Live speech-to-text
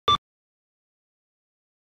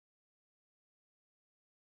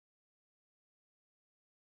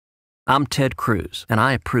I'm Ted Cruz, and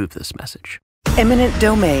I approve this message. Eminent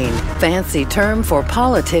domain, fancy term for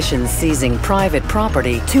politicians seizing private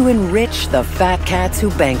property to enrich the fat cats who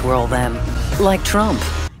bankroll them, like Trump.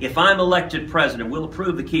 If I'm elected president, we'll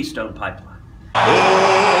approve the Keystone pipeline.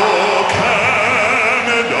 Oh,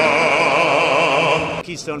 Canada!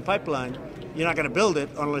 Keystone pipeline, you're not going to build it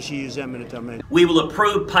unless you use eminent domain. We will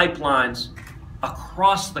approve pipelines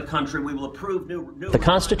across the country. We will approve new... The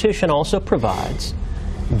Constitution also provides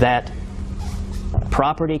that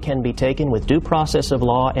property can be taken with due process of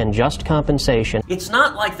law and just compensation. It's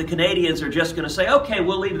not like the Canadians are just going to say, okay,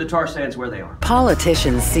 we'll leave the tar sands where they are.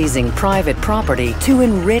 Politicians seizing private property to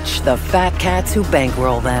enrich the fat cats who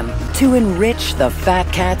bankroll them. To enrich the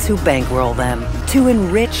fat cats who bankroll them. To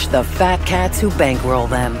enrich the fat cats who bankroll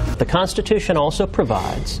them. The Constitution also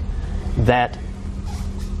provides that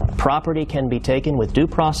property can be taken with due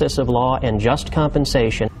process of law and just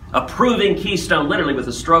compensation. Approving Keystone literally with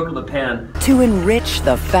a stroke of a pen. To enrich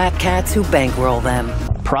the fat cats who bankroll them.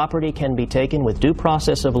 Property can be taken with due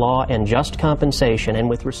process of law and just compensation, and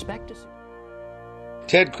with respect to...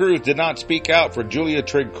 Ted Cruz did not speak out for Julia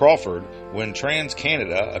Trigg Crawford when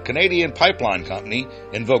TransCanada, a Canadian pipeline company,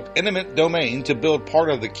 invoked eminent domain to build part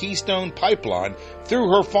of the Keystone pipeline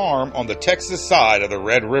through her farm on the Texas side of the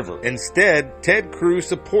Red River. Instead, Ted Cruz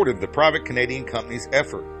supported the private Canadian company's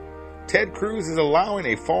effort. Ted Cruz is allowing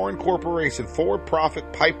a foreign corporation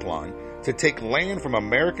for-profit pipeline to take land from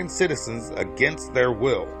American citizens against their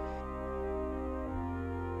will.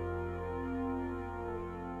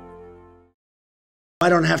 I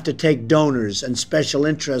don't have to take donors and special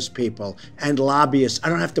interest people and lobbyists. I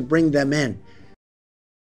don't have to bring them in.